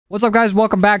What's up, guys?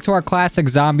 Welcome back to our classic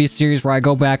zombie series where I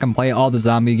go back and play all the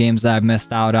zombie games that I've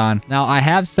missed out on. Now, I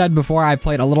have said before I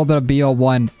played a little bit of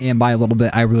BO1, and by a little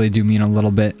bit, I really do mean a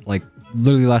little bit, like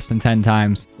literally less than 10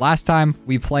 times. Last time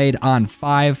we played on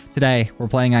 5. Today we're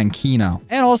playing on KINO.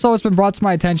 And also it's been brought to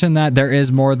my attention that there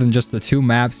is more than just the 2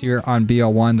 maps here on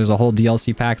BO1. There's a whole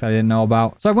DLC pack that I didn't know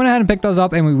about. So I went ahead and picked those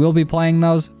up and we will be playing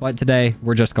those. But today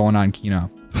we're just going on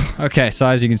KINO. Okay, so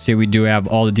as you can see, we do have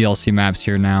all the DLC maps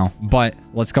here now. But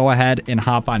let's go ahead and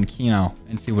hop on KINO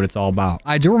and see what it's all about.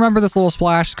 I do remember this little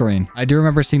splash screen. I do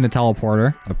remember seeing the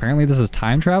teleporter. Apparently this is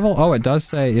time travel. Oh, it does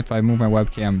say if I move my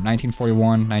webcam, 1941,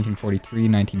 1943,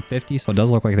 1950. So it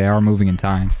does look like they are moving in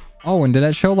time. Oh, and did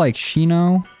that show like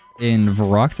Shino in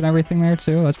Verrucht and everything there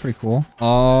too? That's pretty cool.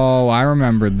 Oh, I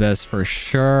remember this for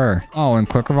sure. Oh, and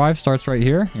quick revive starts right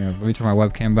here. Here, let me turn my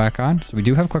webcam back on. So we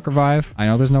do have quick revive. I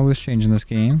know there's no loose change in this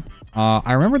game.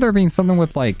 I remember there being something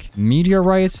with like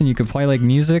meteorites and you could play like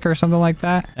music or something like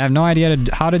that. I have no idea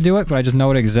how to do it, but I just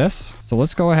know it exists. So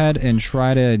let's go ahead and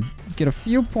try to get a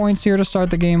few points here to start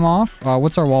the game off.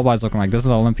 What's our wall buys looking like? This is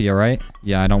Olympia, right?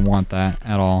 Yeah, I don't want that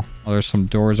at all. Oh, there's some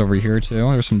doors over here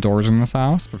too. There's some doors in this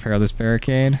house. Prepare this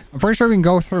barricade. I'm pretty sure we can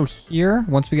go through here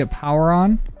once we get power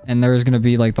on. And there's going to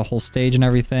be like the whole stage and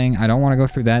everything. I don't want to go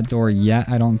through that door yet,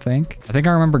 I don't think. I think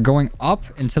I remember going up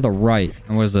and to the right.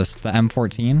 And what is this? The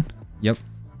M14? Yep.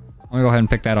 I'm going to go ahead and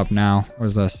pick that up now. What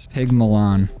is this? Pig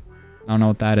Milan. I don't know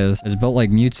what that is. It's built like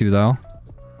Mewtwo though.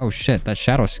 Oh shit, that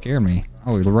shadow scared me.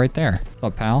 Oh, you're right there. What's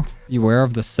up, pal? You aware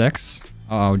of the 6?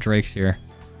 Uh-oh, Drake's here.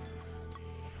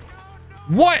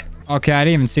 What? Okay, I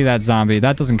didn't even see that zombie.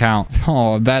 That doesn't count.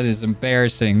 Oh, that is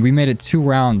embarrassing. We made it 2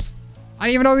 rounds. I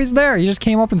didn't even know he was there. He just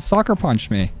came up and sucker punched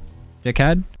me.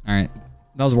 Dickhead. All right.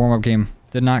 That was a warm-up game.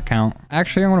 Did not count.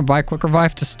 Actually, I'm going to buy quick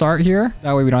revive to start here.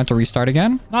 That way we don't have to restart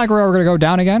again. Not like we're going to go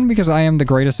down again because I am the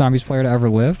greatest zombies player to ever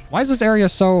live. Why is this area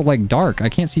so like dark? I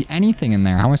can't see anything in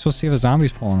there. How am I supposed to see if a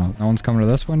zombie's pulling up? No one's coming to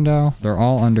this window. They're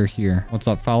all under here. What's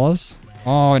up, fellas?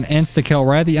 Oh, an insta-kill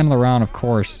right at the end of the round, of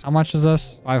course. How much is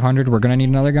this? 500. We're going to need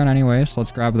another gun anyway, so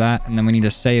let's grab that. And then we need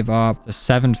to save up to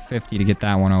 750 to get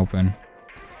that one open.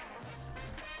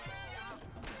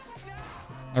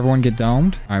 Everyone get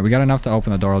domed. All right, we got enough to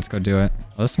open the door. Let's go do it.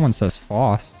 Oh, this one says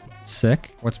Foss.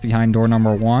 Sick. What's behind door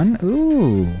number 1?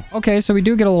 Ooh. Okay, so we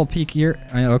do get a little peek here.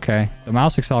 Okay. The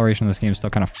mouse acceleration in this game is still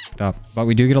kind of fucked up. But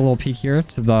we do get a little peek here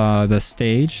to the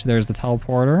stage. There's the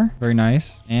teleporter. Very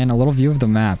nice. And a little view of the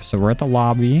map. So we're at the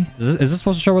lobby. Is this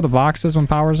supposed to show where the box is when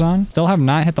power's on? Still have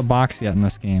not hit the box yet in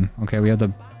this game. Okay, we have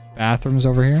the bathrooms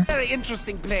over here. Very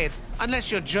interesting place, unless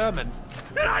you're German.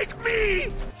 Like me!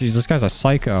 Jeez, this guy's a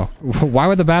psycho. Why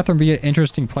would the bathroom be an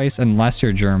interesting place unless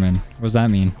you're German? What does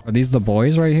that mean? Are these the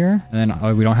boys right here? And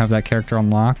then we don't have that character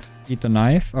unlocked. Eat the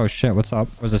knife. Oh shit, what's up?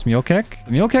 Was this mule kick?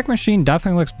 The mule kick machine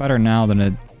definitely looks better now than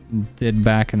it did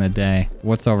back in the day.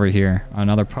 What's over here?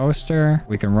 Another poster.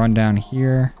 We can run down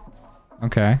here.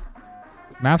 Okay.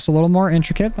 Map's a little more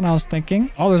intricate than I was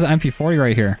thinking. Oh, there's an MP40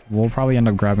 right here. We'll probably end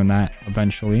up grabbing that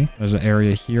eventually. There's an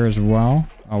area here as well.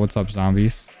 Oh, what's up,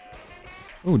 zombies?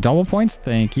 Ooh, double points.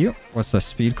 Thank you. What's the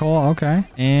speed cola? Okay.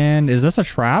 And is this a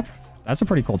trap? That's a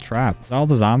pretty cool trap. Is that all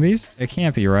the zombies? It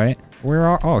can't be, right? Where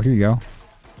are... Oh, here you go. I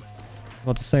was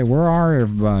about to say, where are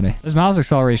everybody? This mouse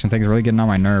acceleration thing is really getting on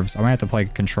my nerves. I might have to play a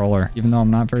controller, even though I'm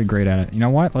not very great at it. You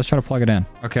know what? Let's try to plug it in.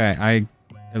 Okay,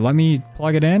 let me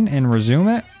plug it in and resume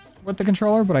it with the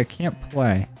controller, but I can't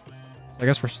play. So I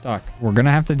guess we're stuck. We're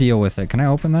gonna have to deal with it. Can I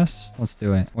open this? Let's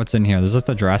do it. What's in here? Is this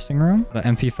the dressing room? The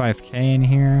MP5K in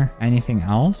here? Anything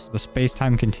else? The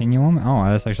space-time continuum? Oh,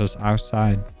 that's actually just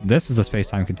outside. This is the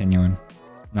space-time continuum.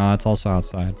 No, that's also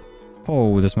outside.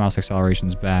 Oh, this mouse acceleration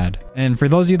is bad. And for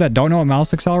those of you that don't know what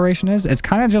mouse acceleration is, it's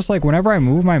kind of just like whenever I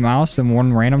move my mouse in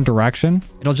one random direction,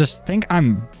 it'll just think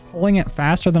I'm pulling it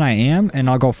faster than I am, and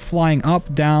I'll go flying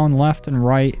up, down, left, and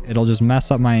right. It'll just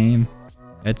mess up my aim.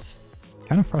 It's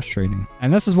kind of frustrating.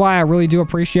 And this is why I really do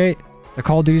appreciate the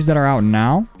Call of Duties that are out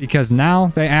now, because now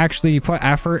they actually put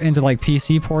effort into like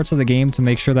PC ports of the game to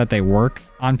make sure that they work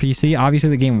on PC. Obviously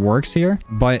the game works here,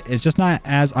 but it's just not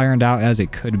as ironed out as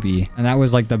it could be. And that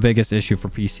was like the biggest issue for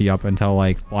PC up until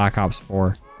like Black Ops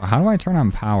 4. How do I turn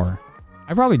on power?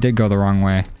 I probably did go the wrong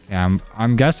way. Yeah,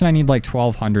 I'm guessing I need like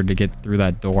 1200 to get through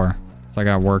that door. So I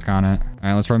gotta work on it. All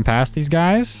right, let's run past these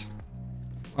guys.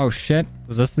 Oh shit.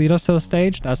 Does this lead us to the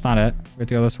stage? That's not it. We have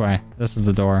to go this way. This is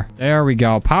the door. There we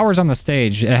go. Power's on the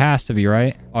stage. It has to be,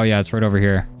 right? Oh yeah, it's right over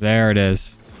here. There it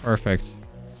is. Perfect.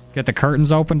 Get the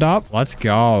curtains opened up. Let's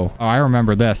go. Oh, I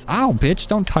remember this. Ow, bitch.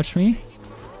 Don't touch me.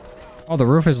 Oh, the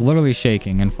roof is literally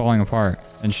shaking and falling apart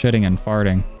and shitting and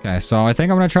farting. Okay, so I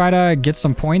think I'm gonna try to get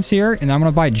some points here, and then I'm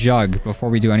gonna buy Jug before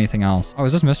we do anything else. Oh,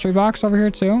 is this mystery box over here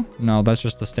too? No, that's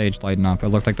just the stage lighting up. It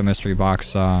looked like the mystery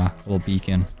box little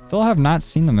beacon. Still have not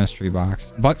seen the mystery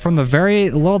box. But from the very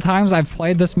little times I've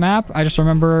played this map, I just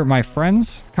remember my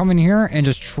friends coming here and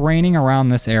just training around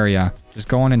this area. Just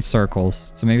going in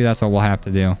circles. So maybe that's what we'll have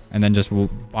to do. And then just we'll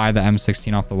buy the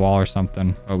M16 off the wall or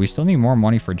something. But we still need more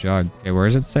money for Jug. Okay, where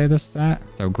does it say this at?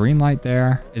 So green light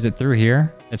there. Is it through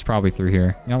here? It's probably through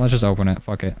here. You know, let's just open it.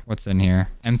 Fuck it. What's in here?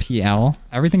 MPL?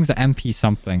 Everything's an MP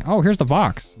something. Oh, here's the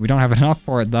box. We don't have enough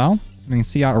for it though. We can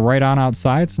see out right on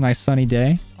outside. It's a nice sunny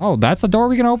day. Oh, that's a door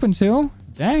we can open too?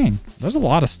 Dang. There's a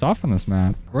lot of stuff in this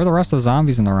map. Where are the rest of the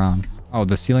zombies in the round? Oh,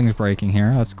 the ceiling's breaking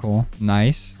here. That's cool.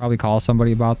 Nice. Probably call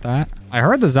somebody about that. I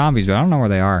heard the zombies, but I don't know where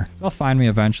they are. They'll find me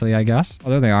eventually, I guess. Oh,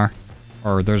 there they are.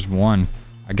 Or there's one.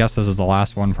 I guess this is the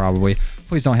last one, probably.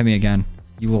 Please don't hit me again,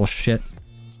 you little shit.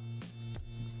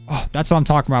 Oh, that's what I'm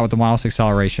talking about with the mouse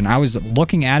acceleration. I was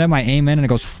looking at him, I aim in, and it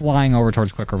goes flying over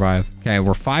towards quick revive. Okay,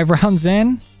 we're 5 rounds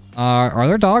in. Are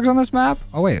there dogs on this map?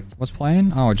 Oh, wait. What's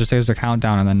playing? Oh, it just says the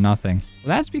countdown and then nothing.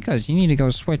 Well, that's because you need to go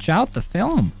switch out the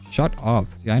film. Shut up.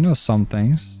 See, I know some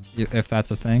things. If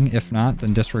that's a thing. If not,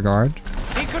 then disregard.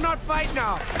 He cannot fight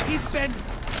now. He's been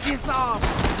disarmed.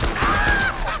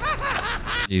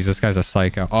 Jeez, this guy's a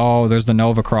psycho. Oh, there's the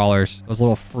Nova crawlers. Those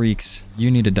little freaks. You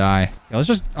need to die. Yeah, let's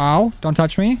just... Oh, don't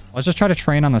touch me. Let's just try to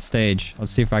train on the stage.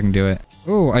 Let's see if I can do it.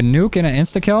 Ooh, a nuke and an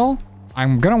insta-kill?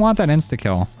 I'm gonna want that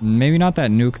insta-kill. Maybe not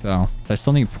that nuke, though. I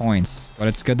still need points. But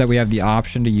it's good that we have the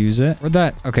option to use it. Where'd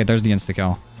that... Okay, there's the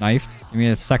insta-kill. Knifed. Give me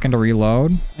a second to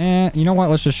reload. And you know what?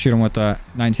 Let's just shoot him with the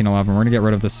 1911. We're gonna get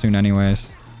rid of this soon anyways.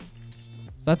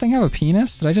 Does that thing have a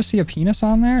penis? Did I just see a penis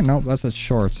on there? Nope, that's its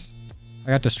shorts.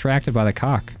 I got distracted by the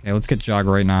cock. Okay, let's get Jug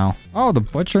right now. Oh, the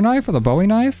butcher knife or the Bowie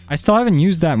knife? I still haven't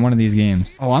used that in one of these games.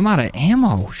 Oh, I'm out of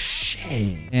ammo.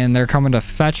 Shit. And they're coming to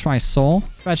fetch my soul.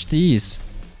 Fetch these.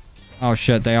 Oh,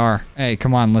 shit, they are. Hey,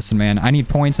 come on, listen, man. I need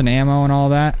points and ammo and all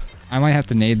that. I might have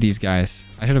to nade these guys.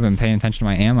 I should have been paying attention to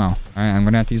my ammo. All right, I'm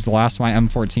going to have to use the last of my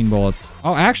M14 bullets.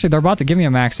 Oh, actually, they're about to give me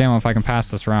a max ammo if I can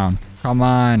pass this round. Come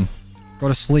on. Go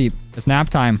to sleep. It's nap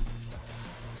time.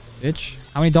 Bitch.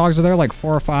 How many dogs are there? Like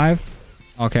 4 or 5?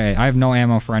 Okay, I have no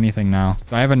ammo for anything now.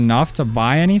 Do I have enough to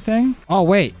buy anything? Oh,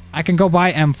 wait. I can go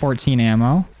buy M14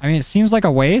 ammo. I mean, it seems like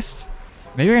a waste.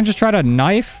 Maybe I can just try to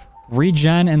knife,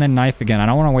 regen, and then knife again. I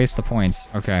don't want to waste the points.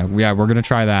 Okay, yeah, we're going to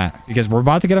try that. Because we're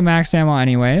about to get a max ammo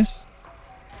anyways.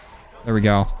 There we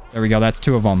go. There we go. That's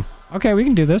 2 of them. Okay, we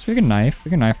can do this. We can knife. We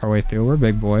can knife our way through. We're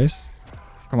big boys.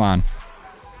 Come on.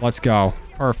 Let's go.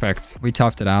 Perfect. We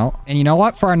toughed it out. And you know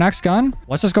what? For our next gun,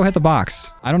 let's just go hit the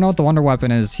box. I don't know what the wonder weapon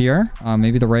is here.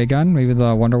 Maybe the ray gun. Maybe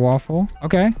the wonder waffle.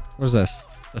 Okay. What is this?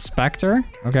 The Spectre?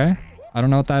 Okay. I don't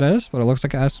know what that is, but it looks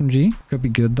like an SMG. Could be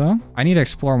good, though. I need to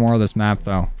explore more of this map,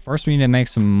 though. First, we need to make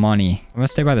some money. I'm going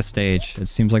to stay by the stage. It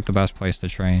seems like the best place to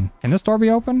train. Can this door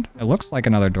be opened? It looks like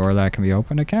another door that can be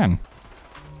opened. It can.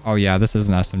 Oh, yeah, this is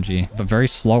an SMG. The very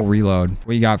slow reload.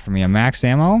 What you got for me? A max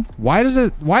ammo? Why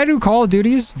do Call of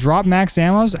Duties drop max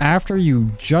ammos after you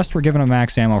just were given a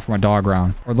max ammo from a dog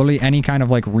round? Or literally any kind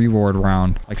of, like, reward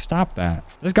round. Like, stop that.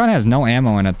 This gun has no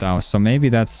ammo in it, though. So maybe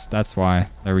that's why.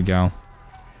 There we go.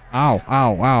 Ow,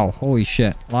 ow, ow. Holy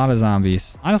shit. A lot of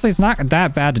zombies. Honestly, it's not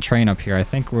that bad to train up here. I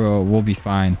think we'll be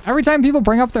fine. Every time people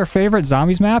bring up their favorite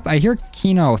zombies map, I hear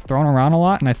Kino thrown around a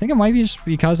lot, and I think it might be just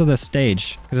because of this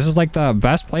stage. Because this is like the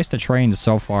best place to train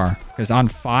so far. Because on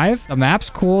 5, the map's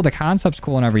cool, the concept's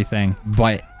cool and everything,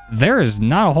 but there is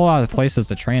not a whole lot of places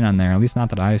to train on there, at least not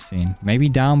that I've seen. Maybe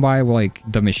down by like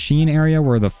the machine area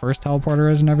where the first teleporter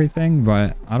is and everything,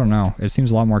 but I don't know. It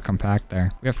seems a lot more compact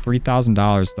there. We have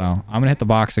 $3,000 though. I'm gonna hit the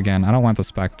box again. I don't want the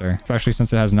Spectre, especially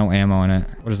since it has no ammo in it.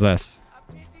 What is this?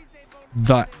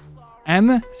 The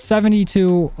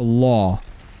M72 Law.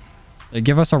 They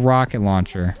give us a rocket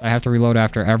launcher. I have to reload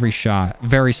after every shot.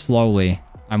 Very slowly,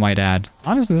 I might add.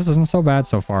 Honestly, this isn't so bad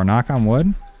so far. Knock on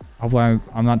wood. Hopefully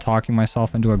I'm not talking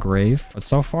myself into a grave. But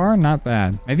so far, not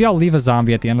bad. Maybe I'll leave a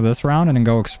zombie at the end of this round and then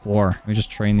go explore. Let me just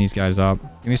train these guys up.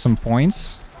 Give me some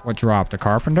points. What dropped? A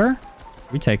carpenter?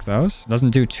 We take those.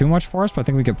 Doesn't do too much for us, but I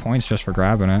think we get points just for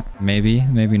grabbing it. Maybe,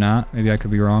 maybe not. Maybe I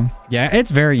could be wrong. Yeah, it's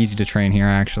very easy to train here,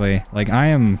 actually. Like, I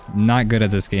am not good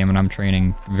at this game, and I'm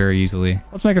training very easily.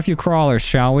 Let's make a few crawlers,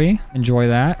 shall we? Enjoy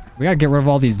that. We gotta get rid of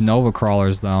all these Nova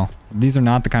crawlers, though. These are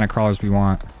not the kind of crawlers we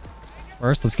want.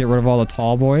 First, let's get rid of all the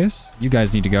tall boys. You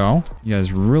guys need to go. You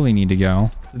guys really need to go.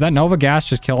 Did that Nova gas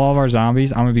just kill all of our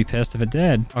zombies? I'm gonna be pissed if it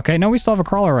did. Okay, no, we still have a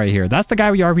crawler right here. That's the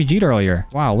guy we RPG'd earlier.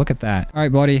 Wow, look at that. All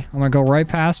right, buddy. I'm gonna go right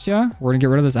past you. We're gonna get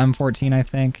rid of this M14, I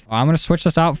think. I'm gonna switch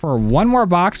this out for one more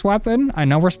box weapon. I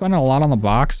know we're spending a lot on the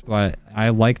box, but I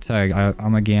like to...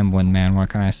 I'm a gambling man. What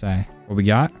can I say? What we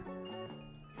got?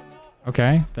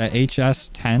 Okay. The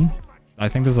HS-10. I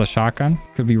think this is a shotgun.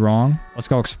 Could be wrong. Let's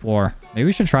go explore. Maybe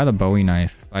we should try the Bowie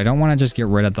knife. I don't want to just get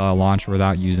rid of the launcher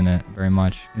without using it very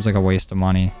much. Seems like a waste of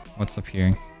money. What's up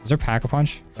here? Is there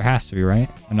Pack-a-Punch? There has to be, right?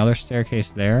 Another staircase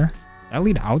there. Does that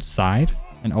lead outside?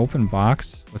 An open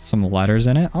box with some letters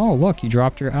in it. Oh, look, you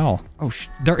dropped your L. Oh,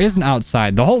 there is an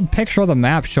outside. The whole picture of the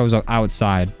map shows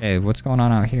outside. Hey, what's going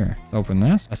on out here? Let's open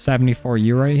this. A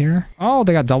 74U right here. Oh,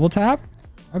 they got double tap?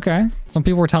 Okay. Some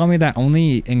people were telling me that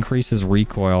only increases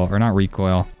recoil, or not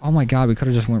recoil. Oh my God, we could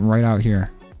have just went right out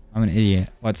here. I'm an idiot.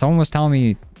 But someone was telling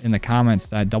me in the comments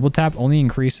that double tap only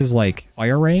increases like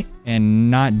fire rate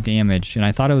and not damage. And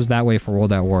I thought it was that way for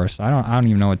World at War. So I don't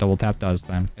even know what double tap does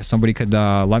then. If somebody could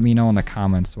let me know in the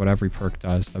comments what every perk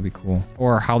does, that'd be cool.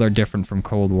 Or how they're different from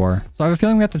Cold War. So I have a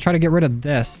feeling we have to try to get rid of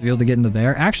this to be able to get into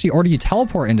there. Actually, or do you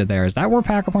teleport into there? Is that where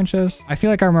Pack-a-Punch is? I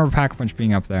feel like I remember Pack-a-Punch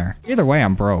being up there. Either way,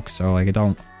 I'm broke. So like it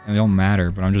don't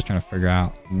matter, but I'm just trying to figure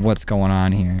out what's going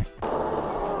on here.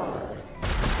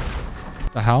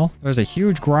 The hell? There's a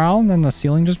huge growl and then the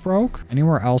ceiling just broke.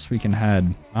 Anywhere else we can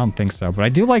head? I don't think so, but I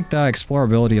do like the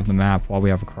explorability of the map while we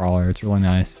have a crawler. It's really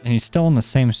nice. And he's still in the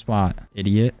same spot.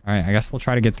 Idiot. All right, I guess we'll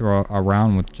try to get through a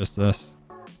round with just this.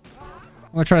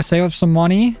 I'm gonna try to save up some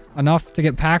money, enough to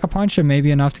get Pack-a-Punch and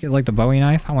maybe enough to get like the Bowie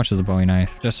knife. How much is the Bowie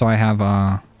knife? Just so I have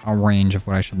a range of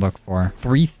what I should look for.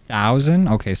 3,000?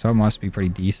 Okay, so it must be pretty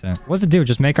decent. What does it do?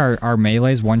 Just make our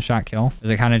melees one-shot kill? Is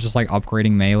it kind of just like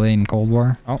upgrading melee in Cold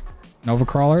War? Oh. Nova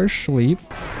Crawler, sleep.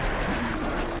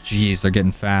 Jeez, they're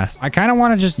getting fast. I kind of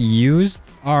want to just use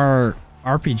our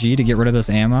RPG to get rid of this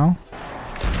ammo.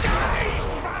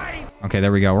 Okay,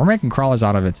 there we go. We're making crawlers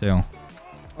out of it too.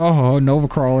 Oh, Nova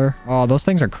Crawler. Oh, those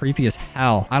things are creepy as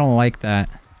hell. I don't like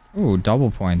that. Ooh, double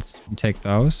points. You take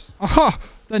those. Oh,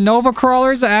 the Nova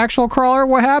Crawler is the actual crawler?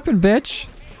 What happened, bitch?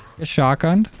 Get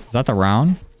shotgunned. Is that the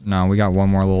round? No, we got one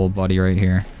more little buddy right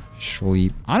here.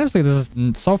 Sleep. Honestly, this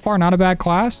is so far not a bad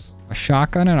class. A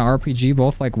shotgun and an RPG,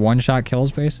 both like one-shot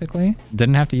kills, basically.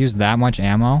 Didn't have to use that much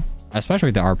ammo, especially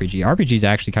with the RPG. RPG is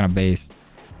actually kind of based.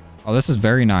 Oh, this is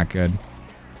very not good.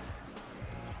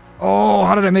 Oh,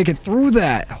 how did I make it through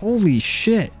that? Holy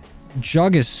shit.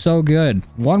 Jug is so good.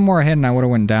 One more hit and I would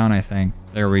have went down, I think.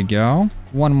 There we go.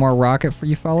 One more rocket for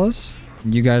you fellas.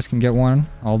 You guys can get one.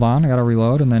 Hold on, I gotta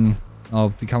reload and then I'll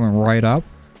be coming right up.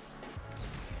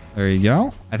 There you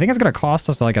go. I think it's going to cost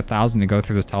us like 1,000 to go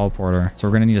through this teleporter. So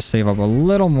we're going to need to save up a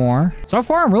little more. So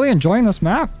far, I'm really enjoying this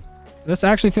map. This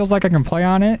actually feels like I can play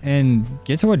on it and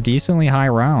get to a decently high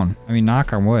round. I mean,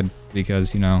 knock on wood.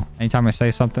 Because, you know, anytime I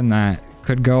say something that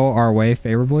could go our way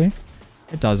favorably,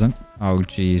 it doesn't. Oh,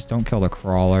 geez. Don't kill the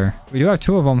crawler. We do have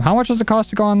two of them. How much does it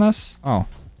cost to go on this? Oh,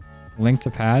 link to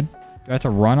pad. Do I have to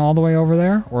run all the way over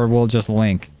there? Or we'll just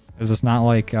link? Is this not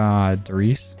like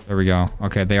Doris? There we go.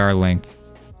 Okay, they are linked.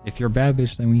 If you're a bad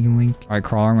bitch, then we can link. All right,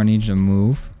 crawler, I'm gonna need you to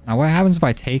move. Now, what happens if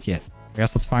I take it? I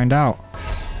guess let's find out.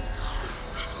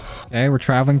 Okay, we're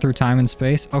traveling through time and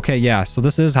space. Okay, yeah, so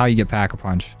this is how you get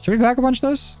Pack-a-Punch. Should we Pack-a-Punch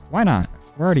this? Why not?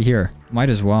 We're already here. Might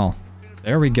as well.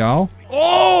 There we go.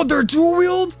 Oh, they're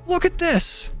dual-wield? Look at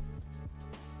this.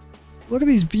 Look at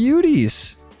these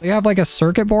beauties. They have like a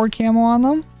circuit board camo on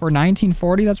them for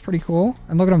 1940. That's pretty cool.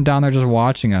 And look at them down there just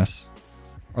watching us.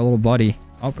 Our little buddy.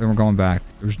 Oh, and we're going back.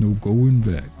 There's no going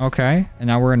back. Okay. And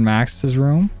now we're in Max's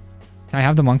room. Can I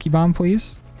have the monkey bomb,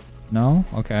 please? No?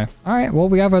 Okay. All right. Well,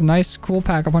 we have a nice, cool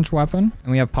Pack-a-Punch weapon.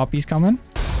 And we have puppies coming.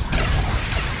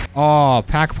 Oh,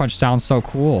 Pack-a-Punch sounds so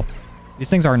cool. These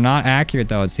things are not accurate,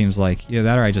 though, it seems like. Either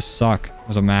that or I just suck.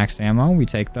 There's a max ammo. We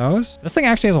take those. This thing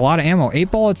actually has a lot of ammo. 8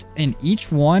 bullets in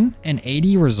each one and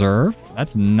 80 reserve.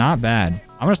 That's not bad.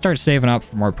 I'm going to start saving up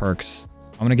for more perks.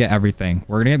 I'm going to get everything.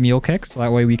 We're going to get mule kicks, so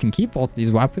that way we can keep both these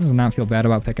weapons and not feel bad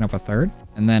about picking up a third.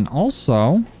 And then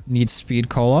also need speed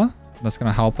cola. That's going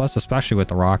to help us, especially with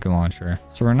the rocket launcher.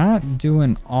 So we're not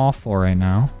doing awful right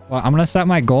now. Well, I'm going to set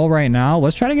my goal right now.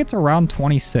 Let's try to get to round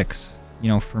 26. You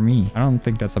know, for me. I don't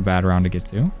think that's a bad round to get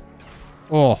to.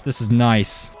 Oh, this is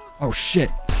nice. Oh, shit.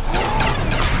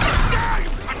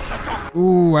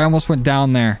 Ooh, I almost went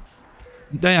down there.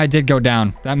 I did go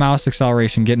down. That mouse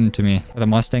acceleration getting to me. With a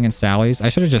Mustang and Sally's. I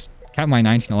should have just kept my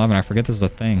 1911. I forget this is a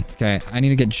thing. Okay, I need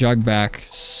to get Jug back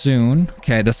soon.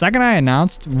 Okay, the second I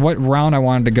announced what round I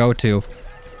wanted to go to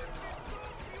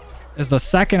is the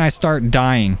second I start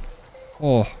dying.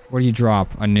 Oh, what do you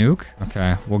drop? A nuke?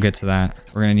 Okay, we'll get to that.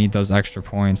 We're gonna need those extra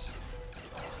points.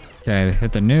 Okay,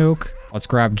 hit the nuke. Let's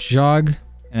grab Jug.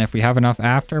 And if we have enough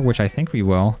after, which I think we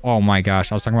will. Oh my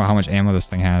gosh, I was talking about how much ammo this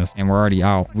thing has. And we're already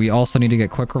out. We also need to get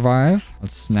quick revive.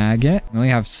 Let's snag it. We only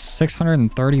have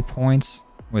 630 points.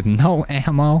 with no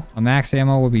ammo. A max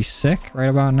ammo would be sick right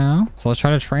about now. So let's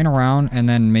try to train around and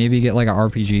then maybe get like an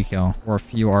RPG kill or a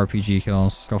few RPG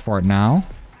kills. Go for it now.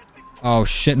 Oh,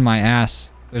 shit in my ass.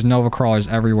 There's Nova crawlers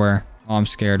everywhere. Oh, I'm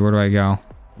scared. Where do I go?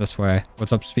 This way.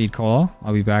 What's up, Speed Cola?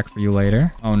 I'll be back for you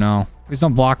later. Oh, no. Please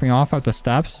don't block me off at the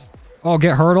steps. Oh,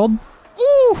 get hurdled.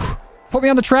 Ooh! Put me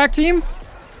on the track team.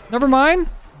 Never mind.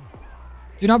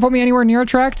 Do not put me anywhere near a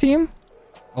track team.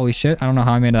 Holy shit. I don't know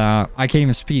how I made that out. I can't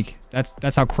even speak.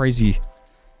 That's how crazy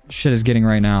shit is getting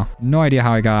right now. No idea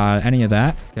how I got any of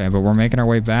that. Okay, but we're making our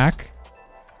way back.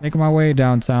 Making my way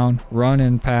downtown.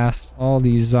 Running past all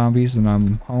these zombies and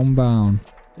I'm homebound.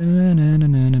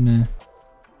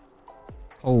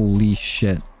 Holy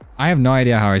shit. I have no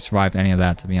idea how I survived any of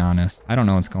that, to be honest. I don't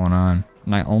know what's going on.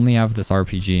 And I only have this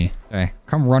RPG. Okay,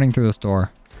 come running through this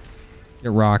door.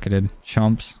 Get rocketed.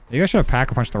 Chumps. You guys should have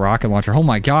pack-a-punched the rocket launcher. Oh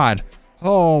my god.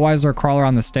 Oh, why is there a crawler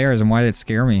on the stairs and why did it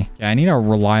scare me? Yeah, I need a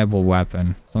reliable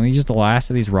weapon. So let me use the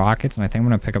last of these rockets and I think I'm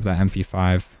going to pick up that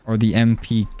MP5. Or the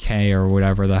MPK or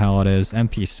whatever the hell it is.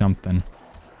 MP something.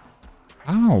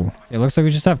 Oh. It looks like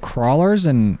we just have crawlers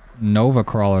and Nova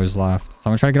crawlers left. So I'm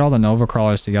going to try to get all the Nova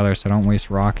crawlers together so I don't waste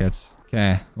rockets.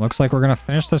 Okay. Looks like we're going to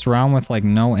finish this round with like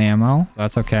no ammo.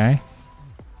 That's okay.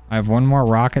 I have one more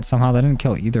rocket. Somehow that didn't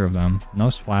kill either of them. No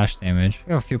splash damage.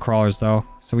 We have a few crawlers though.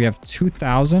 So we have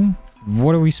 2,000.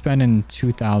 What are we spending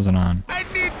 2,000 on? I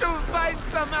need to find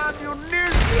some ammunition.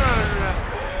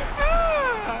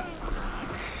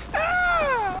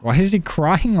 Why is he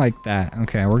crying like that?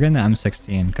 Okay, we're getting the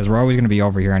M16 because we're always going to be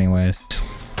over here anyways.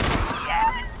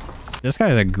 This guy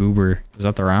is a goober. Is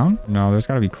that the round? No, there's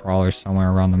got to be crawlers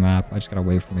somewhere around the map. I just got to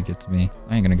wait for him to get to me.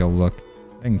 I ain't going to go look.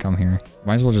 They can come here.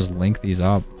 Might as well just link these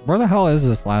up. Where the hell is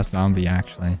this last zombie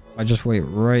actually? If I just wait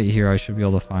right here, I should be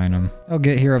able to find him. He'll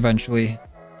get here eventually.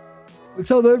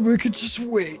 Until then, we could just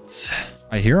wait.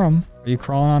 I hear him. Are you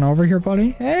crawling on over here,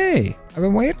 buddy? Hey, I've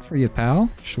been waiting for you, pal.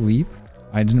 Sleep.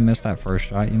 I didn't miss that first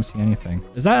shot. You didn't see anything.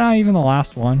 Is that not even the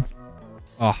last one?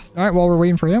 Oh, all right. While we're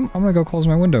waiting for him, I'm going to go close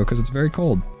my window because it's very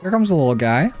cold. Here comes the little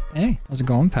guy. Hey, how's it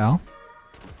going, pal?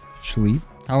 Sleep.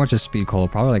 How much is speed cola?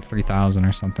 Probably like 3,000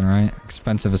 or something, right?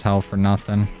 Expensive as hell for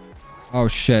nothing. Oh,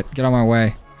 shit. Get out of my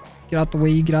way. Get out the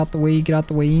way, get out the way, get out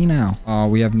the way now. Oh,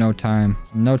 we have no time.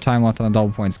 No time left on the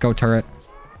double points. Go turret.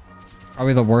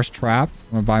 Probably the worst trap.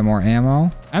 I'm gonna buy more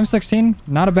ammo. M16,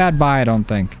 not a bad buy, I don't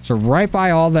think. So right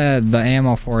by all the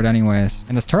ammo for it anyways.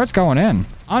 And this turret's going in.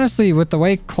 Honestly, with the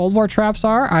way Cold War traps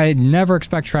are, I never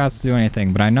expect traps to do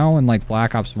anything. But I know in like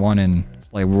Black Ops 1 and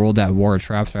like World at War,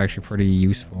 traps are actually pretty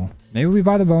useful. Maybe we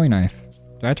buy the Bowie knife.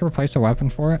 Do I have to replace a weapon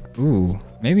for it? Ooh,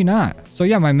 maybe not. So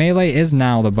yeah, my melee is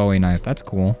now the Bowie knife. That's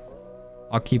cool.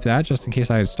 I'll keep that just in case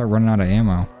I start running out of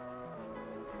ammo.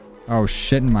 Oh,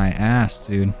 shit in my ass,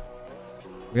 dude.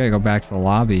 We gotta go back to the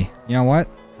lobby. You know what?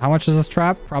 How much is this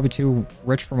trap? Probably too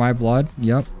rich for my blood.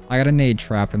 Yep. I got a nade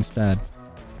trap instead.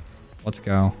 Let's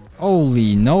go.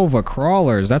 Holy Nova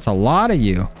crawlers. That's a lot of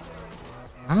you.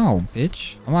 Ow,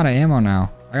 bitch. I'm out of ammo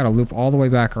now. I gotta loop all the way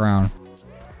back around.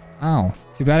 Ow.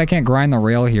 Too bad I can't grind the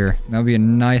rail here. That would be a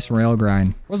nice rail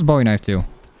grind. What's the Bowie knife do?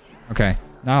 Okay.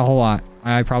 Not a whole lot.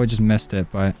 I probably just missed it,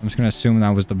 but I'm just going to assume that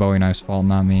was the Bowie knife's fault,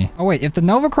 not me. Oh, wait. If the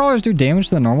Nova crawlers do damage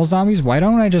to the normal zombies, why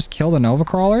don't I just kill the Nova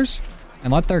crawlers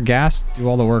and let their gas do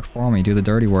all the work for me, do the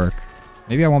dirty work?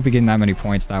 Maybe I won't be getting that many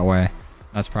points that way.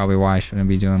 That's probably why I shouldn't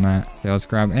be doing that. Okay, let's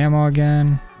grab ammo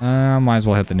again. Might as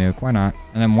well hit the nuke. Why not?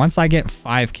 And then once I get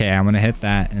 5K, I'm going to hit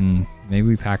that and maybe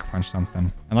we pack a punch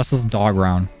something. Unless it's dog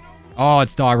round. Oh,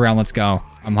 it's dog round. Let's go.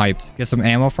 I'm hyped. Get some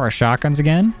ammo for our shotguns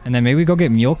again. And then maybe we go get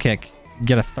mule kick.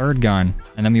 Get a third gun,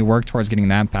 and then we work towards getting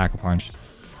that pack-a-punched.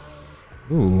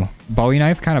 Ooh, Bowie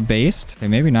knife kind of based. Okay,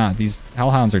 maybe not. These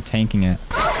hellhounds are tanking it.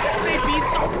 How could they be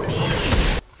so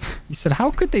mean? He said,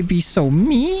 how could they be so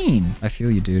mean? I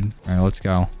feel you, dude. All right, let's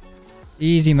go.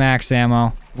 Easy max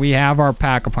ammo. We have our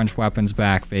pack-a-punch weapons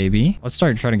back, baby. Let's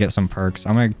start trying to get some perks.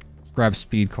 I'm gonna grab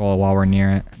speed cola while we're near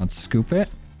it. Let's scoop it.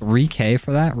 3K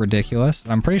for that? Ridiculous.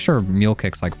 I'm pretty sure mule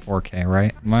kick's like 4K,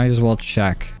 right? Might as well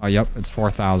check. Oh, yep, it's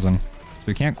 4,000. So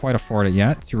we can't quite afford it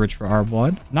yet. Too rich for our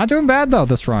blood. Not doing bad, though,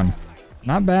 this run.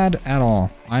 Not bad at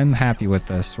all. I'm happy with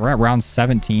this. We're at round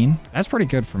 17. That's pretty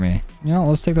good for me. You know,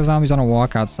 let's take the zombies on a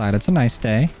walk outside. It's a nice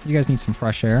day. You guys need some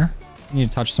fresh air. You need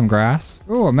to touch some grass.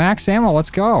 Ooh, a max ammo.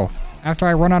 Let's go. After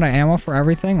I run out of ammo for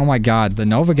everything. Oh, my God. The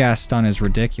Nova gas stun is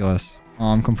ridiculous. Oh,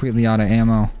 I'm completely out of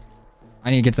ammo. I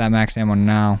need to get to that max ammo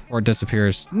now, or it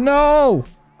disappears. No!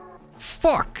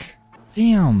 Fuck!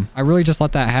 Damn. I really just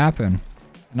let that happen.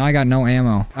 Now I got no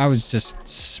ammo. I was just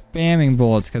spamming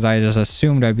bullets because I just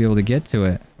assumed I'd be able to get to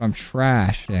it. I'm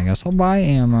trash. Yeah, I guess I'll buy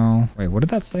ammo. Wait, what did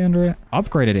that say under it?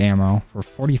 Upgraded ammo for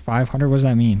 4,500. What does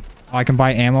that mean? Oh, I can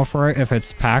buy ammo for it if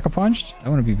it's pack-a-punched? That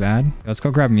wouldn't be bad. Let's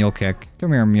go grab Mule Kick.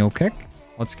 Come here, Mule Kick.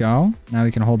 Let's go. Now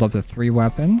we can hold up to 3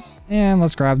 weapons. And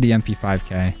let's grab the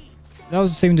MP5K.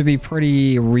 Those seem to be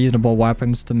pretty reasonable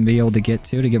weapons to be able to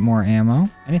get more ammo.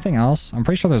 Anything else? I'm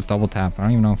pretty sure there's double tap. I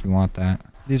don't even know if we want that.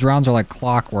 These rounds are like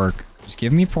clockwork. Just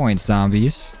give me points,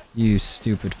 zombies. You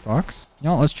stupid fucks. You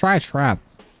know what? Let's try a trap.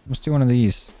 Let's do one of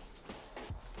these.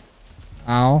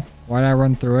 Ow. Why did I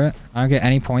run through it? I don't get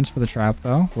any points for the trap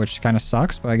though, which kind of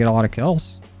sucks, but I get a lot of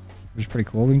kills, which is pretty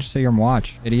cool. We can just sit here and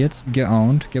watch. Idiots. Get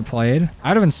owned. Get played.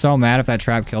 I'd have been so mad if that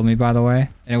trap killed me, by the way.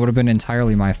 And it would have been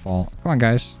entirely my fault. Come on,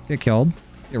 guys. Get killed.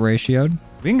 Get ratioed.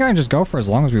 We can kind of just go for as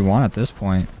long as we want at this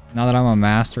point. Now that I'm a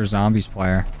master zombies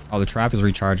player. Oh, the trap is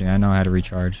recharging. I know how to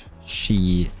recharge.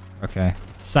 Shit. Okay.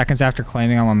 Seconds after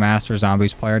claiming I'm a master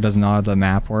zombies player doesn't know how the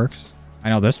map works. I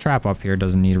know this trap up here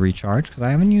doesn't need a recharge because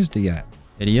I haven't used it yet.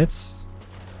 Idiots.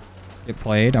 Get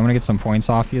played. I'm going to get some points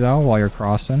off you though while you're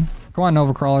crossing. Come on,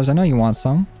 Nova Crawlers. I know you want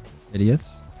some.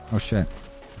 Idiots. Oh, shit.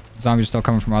 Zombies are still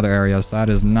coming from other areas. That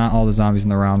is not all the zombies in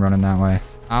the round running that way.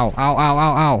 Ow, ow, ow,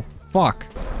 ow, ow. Fuck.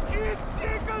 It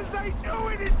tickles. I knew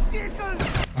it. It tickles.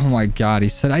 Oh my god. He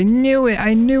said, I knew it.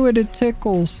 I knew it. It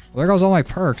tickles. Well, there goes all my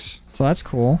perks. So that's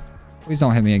cool. Please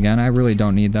don't hit me again. I really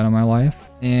don't need that in my life.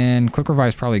 And Quick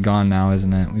Revive's probably gone now,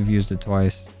 isn't it? We've used it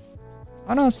twice.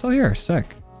 Oh, no. It's still here. Sick.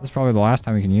 This is probably the last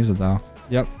time we can use it, though.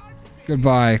 Yep.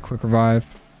 Goodbye, Quick Revive.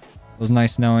 It was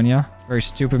nice knowing you. Very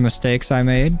stupid mistakes I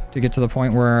made to get to the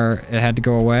point where it had to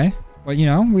go away. But, you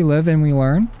know, we live and we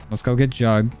learn. Let's go get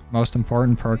Jug. Most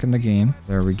important perk in the game.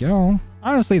 There we go.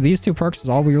 Honestly, these 2 perks is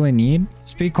all we really need.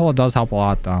 Speed Cola does help a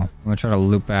lot, though. I'm going to try to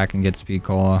loop back and get Speed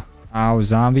Cola. Ow,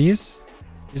 zombies.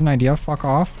 Here's an idea. Fuck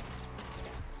off.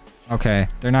 Okay,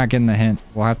 they're not getting the hint.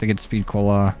 We'll have to get Speed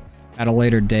Cola at a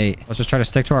later date. Let's just try to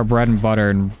stick to our bread and butter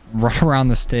and run around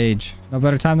the stage. No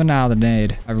better time than now, the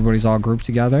nade. Everybody's all grouped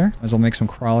together. Might as well make some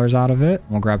crawlers out of it.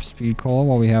 We'll grab Speed Cola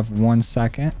while we have 1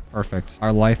 second. Perfect.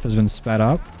 Our life has been sped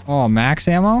up. Oh, max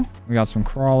ammo. We got some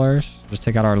crawlers. Just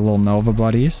take out our little Nova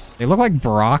buddies. They look like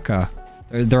Baraka.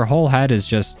 Their whole head is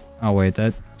just... Oh, wait.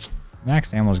 That...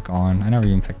 Max ammo's gone. I never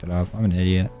even picked it up. I'm an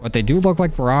idiot. But they do look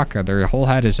like Baraka. Their whole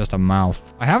head is just a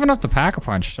mouth. I have enough to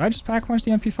pack-a-punch. Should I just pack-a-punch the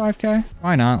MP5K?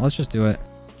 Why not? Let's just do it.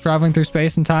 Traveling through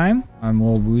space and time. I'm a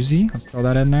little woozy. Let's throw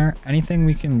that in there. Anything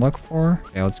we can look for?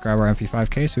 Okay, let's grab our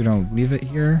MP5K so we don't leave it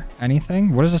here.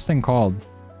 Anything? What is this thing called?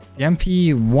 The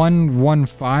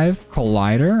MP115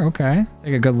 Collider. Okay.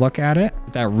 Take a good look at it.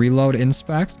 Get that reload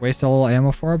inspect. Waste a little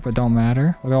ammo for it, but don't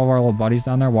matter. Look at all of our little buddies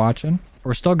down there watching.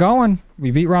 We're still going.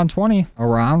 We beat round 20.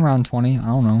 Around round 20. I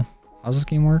don't know. How's this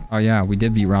game work? Oh, yeah. We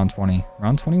did beat round 20.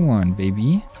 Round 21,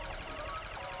 baby.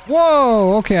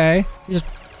 Whoa. Okay. He just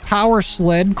power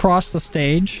slid across the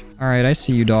stage. All right. I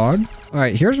see you, dog. All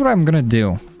right. Here's what I'm going to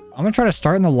do. I'm going to try to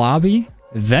start in the lobby,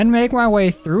 then make my way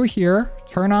through here,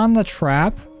 turn on the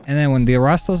trap, and then when the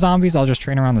rest of the zombies, I'll just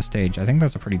train around the stage. I think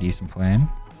that's a pretty decent plan.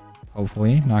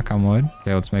 Hopefully. Knock on wood.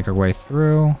 Okay. Let's make our way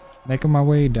through. Making my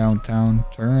way downtown,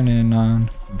 turning on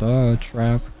the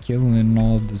trap, killing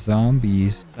all of the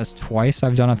zombies. That's twice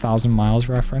I've done 1,000 miles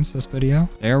reference this video.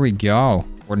 There we go.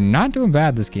 We're not doing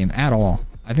bad this game at all.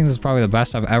 I think this is probably the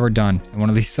best I've ever done in one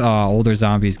of these older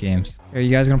zombies games. Are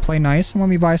you guys gonna play nice and let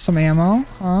me buy some ammo?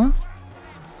 Huh?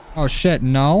 Oh shit,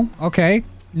 no. Okay.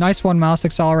 Nice one, mouse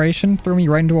acceleration. Threw me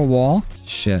right into a wall.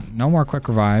 Shit, no more Quick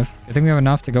Revive. I think we have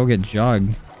enough to go get Jug.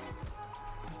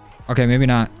 Okay, maybe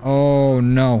not. Oh,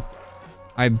 no.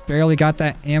 I barely got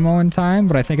that ammo in time,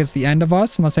 but I think it's the end of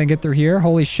us unless I can get through here.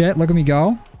 Holy shit, look at me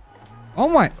go. Oh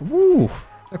my, woo.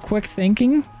 The quick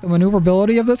thinking, the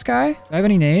maneuverability of this guy. Do I have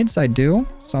any nades? I do.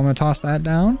 So I'm going to toss that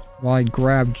down while I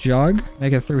grab Jug.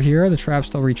 Make it through here. The trap's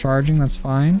still recharging. That's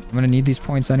fine. I'm going to need these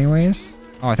points anyways.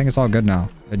 Oh, I think it's all good now.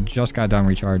 I just got done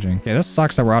recharging. Okay, this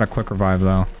sucks that we're out of Quick Revive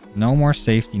though. No more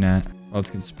safety net. Let's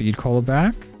get Speed Cola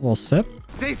back. A little sip.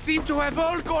 They seem to have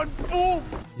all gone boom.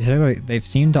 You say like they've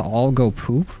seemed to all go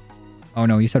poop? Oh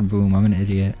no, you said boom. I'm an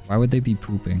idiot. Why would they be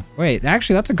pooping? Wait,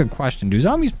 actually, that's a good question. Do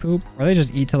zombies poop or they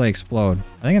just eat till they explode?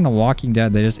 I think in The Walking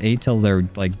Dead, they just ate till their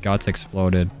like guts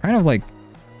exploded. Kind of like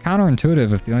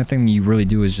counterintuitive if the only thing you really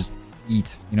do is just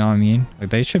eat. You know what I mean? Like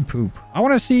they should poop. I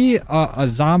want to see a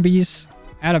zombies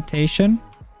adaptation.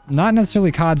 Not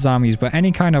necessarily COD zombies, but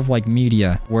any kind of like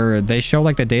media where they show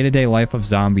like the day-to-day life of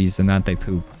zombies and that they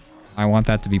poop. I want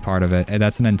that to be part of it.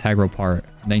 That's an integral part.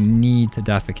 They need to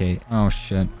defecate. Oh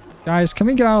shit. Guys, can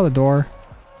we get out of the door?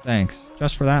 Thanks.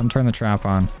 Just for that and turn the trap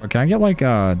on. Or can I get like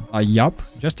a yup?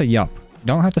 Just a yup. You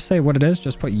don't have to say what it is.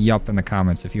 Just put yup in the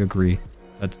comments if you agree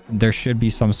that there should be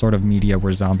some sort of media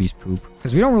where zombies poop.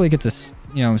 Because we don't really get to,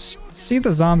 you know, see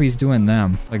the zombies doing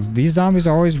them. Like, these zombies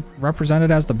are always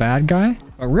represented as the bad guy.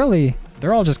 But really,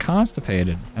 they're all just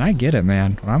constipated. And I get it,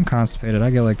 man. When I'm constipated, I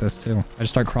get like this too. I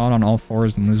just start crawling on all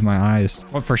fours and lose my eyes.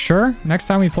 But for sure, next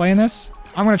time we play in this,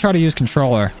 I'm going to try to use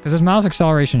controller. Because this mouse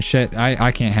acceleration shit,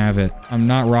 I can't have it. I'm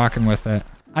not rocking with it.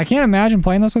 I can't imagine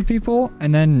playing this with people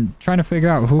and then trying to figure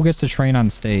out who gets to train on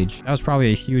stage. That was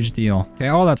probably a huge deal. Okay,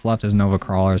 all that's left is Nova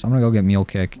Crawlers. I'm gonna go get Mule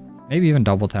Kick. Maybe even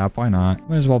Double Tap. Why not?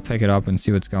 Might as well pick it up and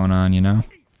see what's going on, you know?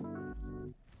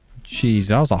 Jeez,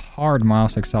 that was a hard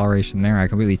mouse acceleration there. I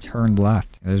completely turned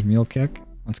left. There's Mule Kick.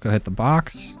 Let's go hit the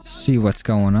box. See what's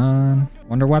going on.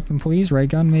 Wonder Weapon, please. Ray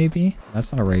Gun, maybe.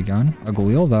 That's not a Ray Gun. A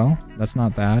Galil, though. That's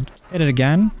not bad. Hit it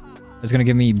again. It's gonna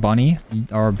give me Bunny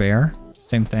or a Bear.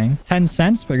 Same thing. 10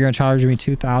 cents, but you're gonna charge me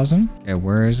 2,000. Okay,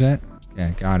 where is it?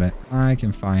 Okay, got it. I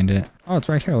can find it. Oh, it's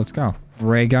right here. Let's go.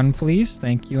 Ray gun, please.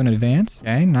 Thank you in advance.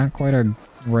 Okay, not quite a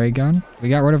ray gun. We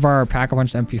got rid of our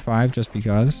Pack-a-Punch MP5 just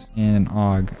because. And an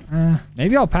AUG.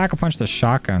 Maybe I'll Pack-a-Punch the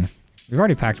shotgun. We've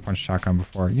already Pack-a-Punched shotgun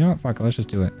before. You know what? Fuck it. Let's just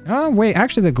do it. Oh, wait.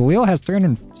 Actually, the Galil has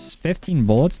 315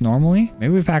 bullets normally.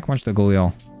 Maybe we Pack-a-Punch the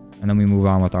Galil. And then we move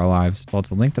on with our lives. So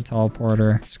let's link the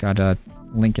teleporter. Just gotta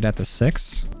link it at the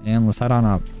 6. And let's head on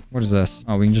up. What is this?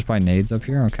 Oh, we can just buy nades up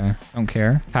here? Okay. Don't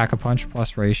care. Pack-a-Punch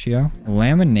plus ratio.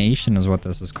 Lamination is what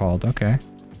this is called. Okay.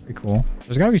 Pretty cool.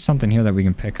 There's gotta be something here that we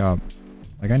can pick up.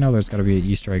 Like, I know there's gotta be an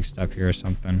Easter egg step here or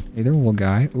something. Hey, there, little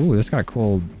guy. Ooh, this got a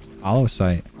cool hollow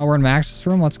sight. Oh, we're in Max's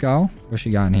room. Let's go. What's she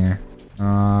got in here?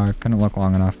 Couldn't look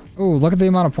long enough. Ooh, look at the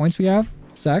amount of points we have.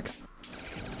 Sex.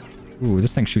 Ooh,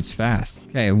 this thing shoots fast.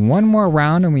 Okay, one more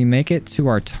round and we make it to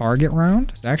our target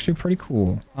round. It's actually pretty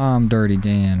cool. I'm Dirty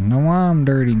Dan. No, I'm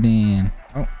Dirty Dan.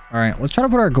 Oh, all right. Let's try to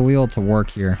put our Galil to work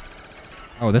here.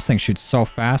 Oh, this thing shoots so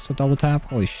fast with double tap.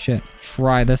 Holy shit.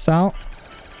 Try this out.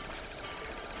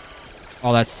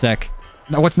 Oh, that's sick.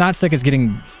 No, what's not sick is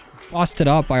getting busted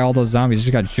up by all those zombies.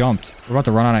 Just got jumped. We're about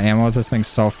to run out of ammo with this thing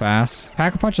so fast.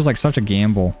 Pack-a-Punch is like such a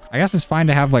gamble. I guess it's fine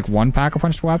to have like one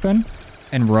Pack-a-Punch weapon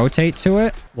and rotate to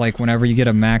it, like whenever you get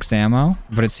a max ammo.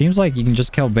 But it seems like you can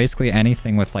just kill basically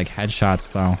anything with like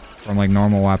headshots though, from like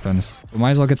normal weapons. We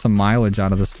might as well get some mileage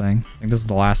out of this thing. I think this is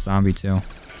the last zombie too.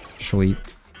 Sweet.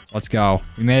 Let's go.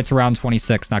 We made it to round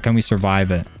 26. Now can we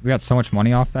survive it? We got so much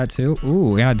money off that too.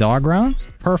 Ooh, and a dog round?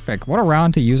 Perfect. What a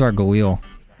round to use our Galil.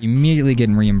 Immediately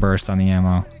getting reimbursed on the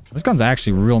ammo. This gun's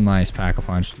actually real nice,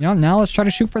 Pack-a-Punch. You know, now let's try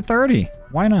to shoot for 30.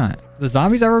 Why not? Do the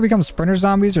zombies ever become sprinter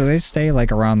zombies or they stay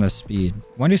like around this speed?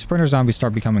 When do sprinter zombies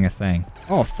start becoming a thing?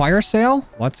 Oh, fire sale?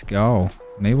 Let's go.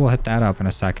 Maybe we'll hit that up in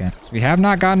a second. So we have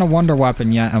not gotten a wonder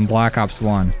weapon yet on Black Ops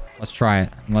 1. Let's try it.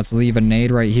 And let's leave a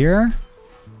nade right here.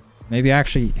 Maybe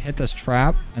actually hit this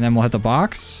trap and then we'll hit the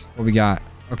box. What we got?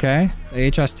 Okay.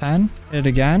 The HS-10. Hit it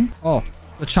again. Oh,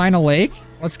 the China Lake.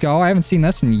 Let's go. I haven't seen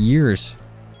this in years.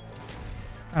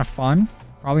 Kind of fun.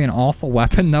 Probably an awful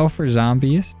weapon though for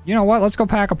zombies. You know what? Let's go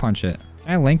Pack-a-Punch it.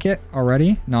 Can I link it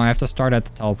already? No, I have to start at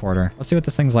the teleporter. Let's see what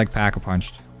this thing's like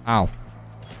Pack-a-Punched. Ow.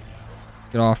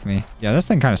 Get off me. Yeah, this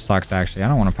thing kind of sucks actually. I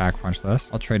don't want to Pack-a-Punch this.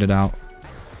 I'll trade it out.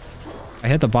 I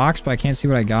hit the box, but I can't see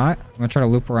what I got. I'm gonna try to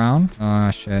loop around.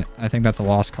 Oh, shit. I think that's a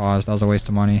lost cause. That was a waste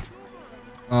of money.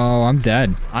 Oh, I'm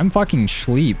dead. I'm fucking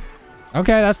sleep.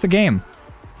 Okay, that's the game.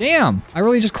 Damn. I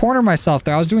really just cornered myself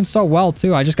there. I was doing so well,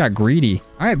 too. I just got greedy.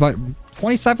 All right, but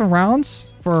 27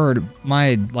 rounds for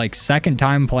my, like, second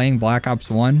time playing Black Ops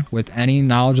 1 with any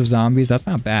knowledge of zombies. That's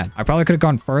not bad. I probably could have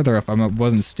gone further if I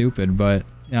wasn't stupid, but...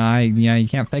 yeah, you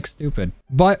can't fake stupid.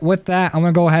 But with that, I'm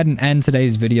going to go ahead and end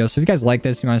today's video. So if you guys like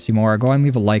this, you want to see more, go ahead and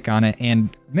leave a like on it. And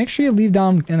make sure you leave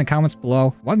down in the comments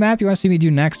below what map you want to see me do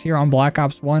next here on Black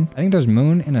Ops 1. I think there's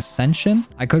Moon and Ascension.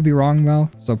 I could be wrong though.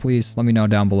 So please let me know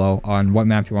down below on what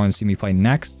map you want to see me play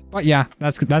next. But yeah,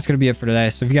 that's going to be it for today.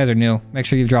 So if you guys are new, make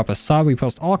sure you drop a sub. We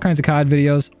post all kinds of COD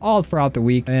videos all throughout the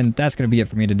week. And that's going to be it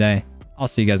for me today. I'll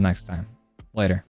see you guys next time. Later.